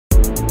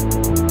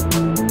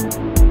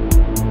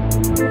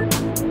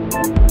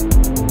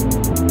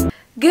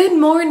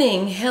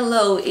morning.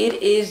 Hello,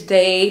 it is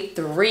day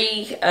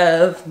 3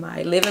 of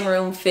my living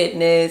room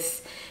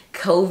fitness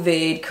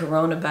COVID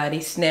corona body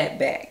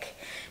snapback.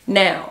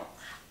 Now,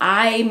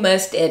 I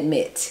must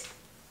admit,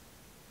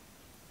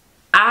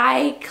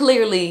 I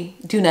clearly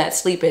do not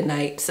sleep at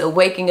night, so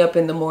waking up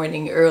in the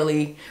morning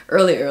early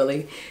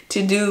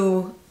to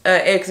do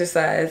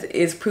exercise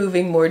is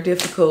proving more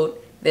difficult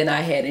than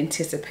I had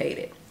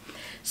anticipated.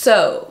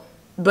 So,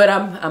 but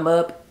I'm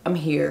up, I'm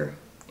here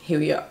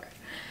we are.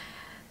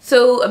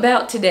 So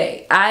about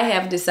today, I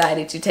have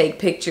decided to take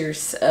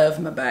pictures of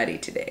my body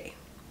today.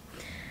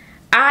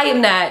 I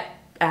am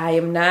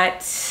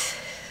not,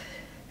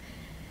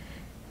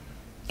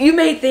 you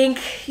may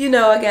think, you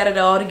know, I got it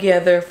all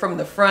together from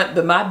the front,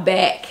 but my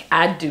back,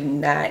 I do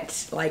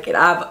not like it.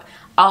 I've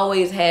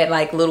always had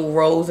like little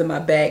rolls in my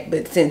back,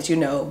 but since, you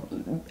know,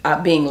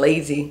 I'm being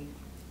lazy,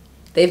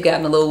 they've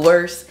gotten a little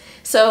worse.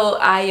 So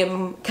I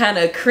am kind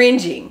of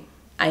cringing.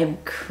 I am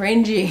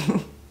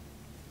cringing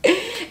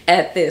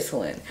at this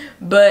one,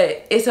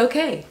 but it's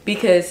okay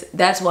because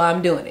that's why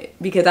I'm doing it,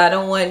 because I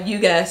don't want you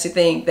guys to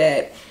think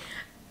that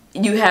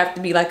you have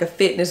to be like a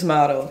fitness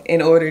model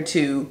in order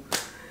to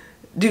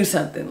do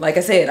something. Like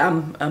I said,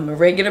 I'm a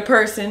regular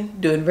person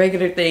doing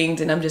regular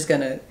things, and I'm just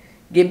gonna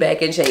get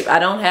back in shape. I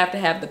don't have to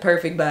have the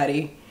perfect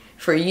body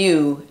for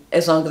you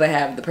as long as I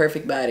have the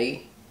perfect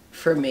body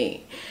for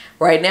me.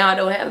 Right now I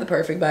don't have the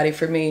perfect body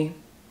for me,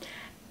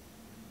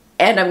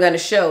 and I'm gonna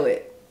show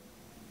it.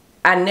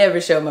 I never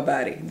show my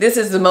body. This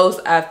is the most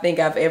I think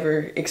I've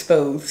ever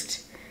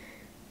exposed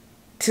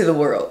to the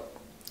world.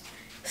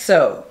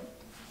 So,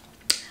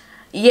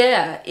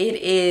 yeah, it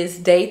is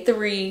day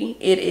 3.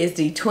 It is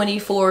the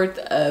 24th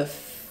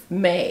of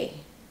May.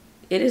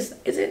 Is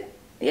it?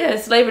 Yeah,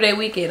 it's Labor Day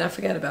weekend. I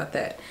forgot about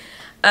that.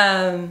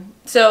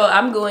 So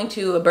I'm going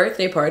to a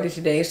birthday party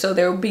today, so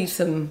there will be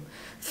some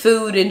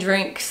food and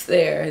drinks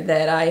there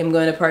that I am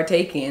going to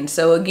partake in.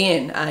 So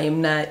again, I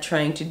am not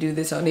trying to do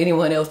this on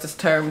anyone else's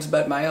terms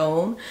but my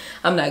own.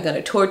 I'm not going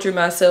to torture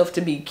myself to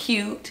be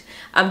cute.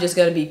 I'm just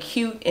going to be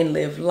cute and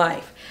live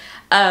life.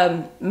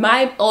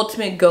 My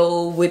ultimate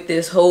goal with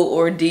this whole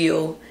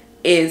ordeal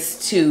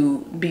is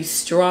to be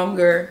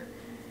stronger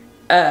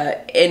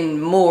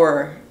and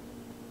more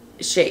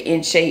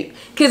in shape.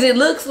 Because it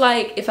looks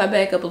like, if I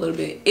back up a little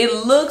bit,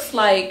 it looks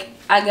like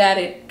I got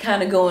it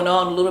kind of going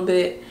on a little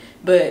bit.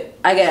 But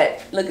I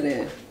got, look at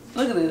this.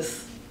 Look at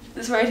this.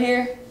 This right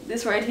here.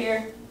 This right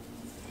here.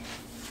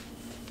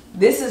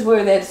 This is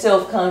where that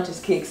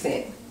self-conscious kicks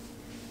in.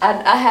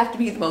 I have to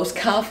be the most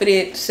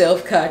confident,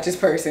 self-conscious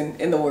person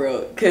in the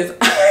world. Because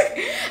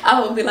I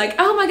will be like,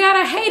 oh my God,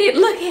 I hate it.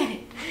 Look at it.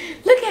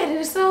 Look at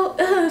it. It's so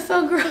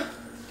gross.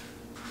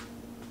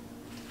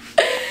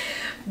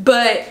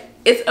 But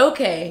it's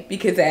okay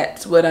because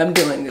that's what I'm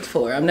doing this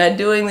for. I'm not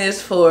doing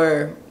this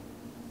for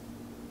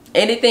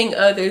anything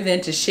other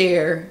than to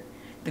share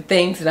the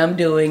things that I'm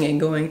doing and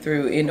going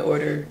through in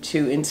order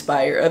to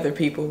inspire other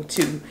people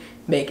to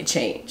make a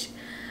change.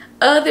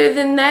 Other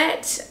than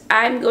that,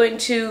 I'm going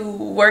to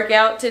work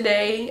out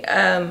today.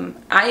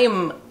 I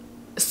am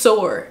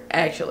sore,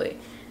 actually.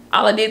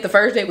 All I did the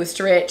first day was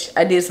stretch.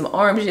 I did some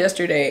arms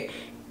yesterday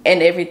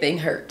and everything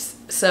hurts.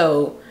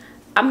 So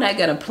I'm not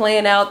gonna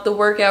plan out the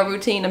workout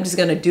routine. I'm just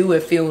gonna do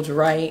what feels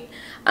right.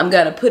 I'm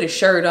gonna put a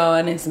shirt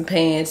on and some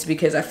pants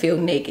because I feel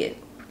naked.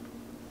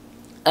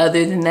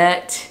 Other than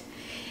that,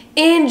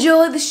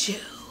 enjoy the show.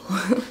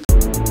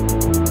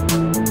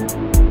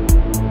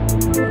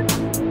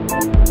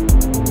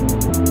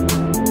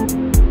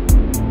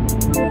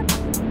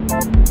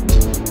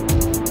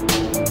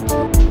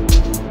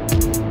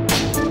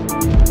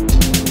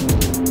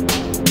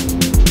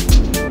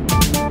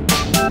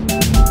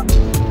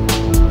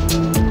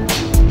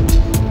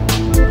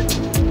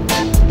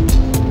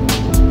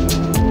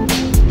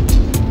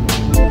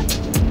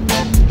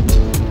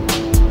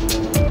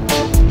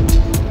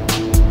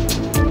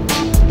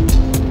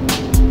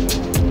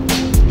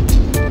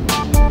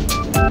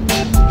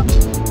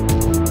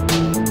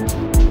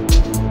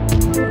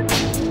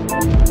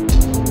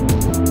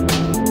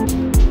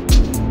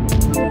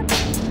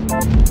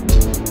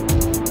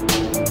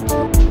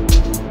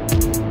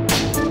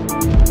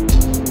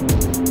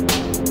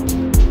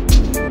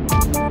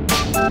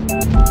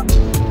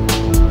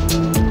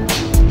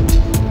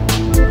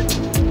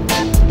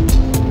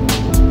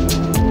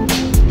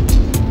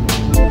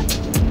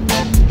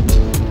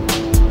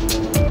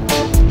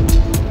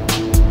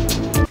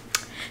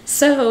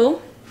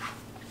 So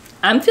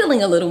I'm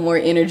feeling a little more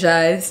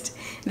energized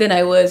than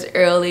I was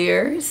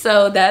earlier.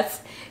 So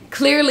that's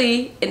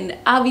clearly an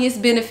obvious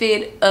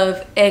benefit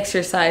of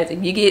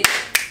exercising. You get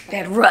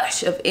that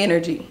rush of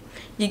energy.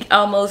 You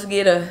almost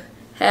get a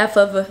half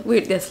of a,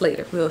 that's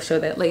later, we'll show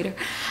that later.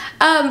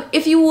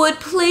 If you would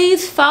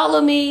please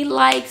follow me,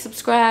 like,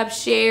 subscribe,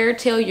 share,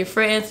 tell your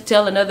friends,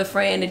 tell another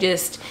friend to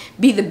just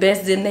be the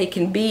best than they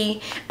can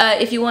be.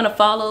 If you want to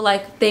follow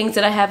like things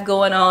that I have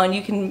going on,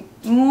 you can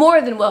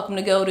more than welcome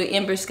to go to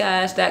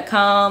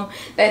emberskeyez.com.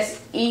 That's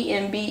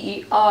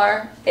EMBERSKEYEZ,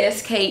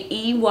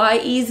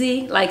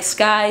 like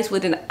skies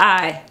with an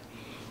I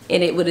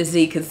in it with a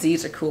Z because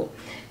Z's are cool.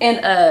 And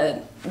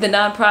the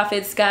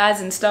nonprofit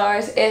Skeyez N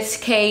Starz,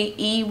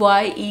 SKEYEZ,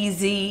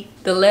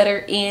 the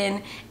letter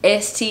N,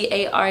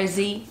 STARZ.org.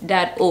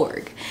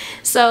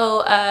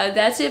 So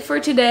that's it for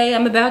today.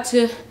 I'm about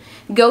to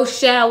go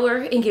shower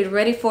and get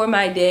ready for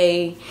my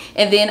day,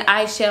 and then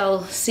I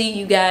shall see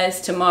you guys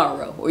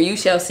tomorrow, or you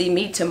shall see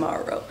me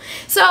tomorrow.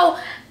 So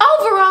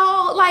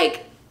overall,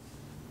 like,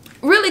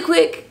 really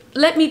quick,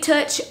 let me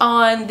touch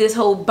on this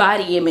whole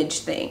body image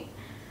thing.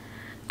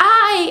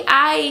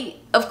 I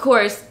of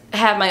course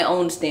have my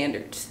own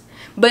standards,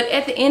 but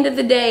at the end of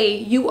the day,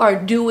 you are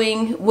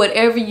doing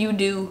whatever you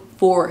do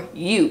for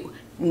you,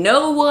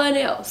 no one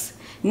else.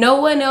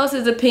 No one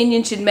else's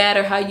opinion should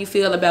matter how you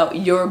feel about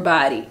your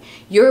body.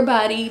 Your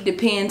body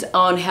depends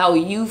on how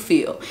you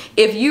feel.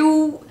 If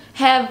you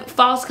have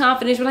false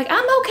confidence, you're like,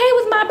 I'm okay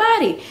with my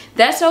body,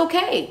 that's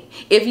okay.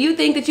 If you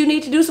think that you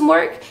need to do some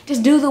work,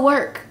 just do the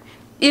work.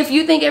 If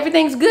you think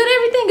everything's good,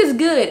 everything is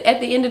good at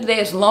the end of the day,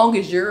 as long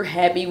as you're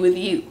happy with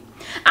you.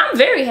 I'm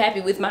very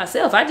happy with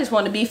myself. I just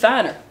want to be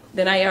finer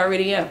than I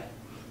already am.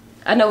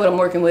 I know what I'm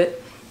working with.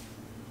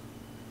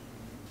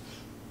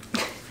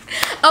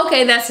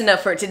 Okay, that's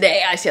enough for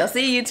today. I shall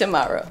see you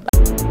tomorrow.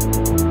 Bye.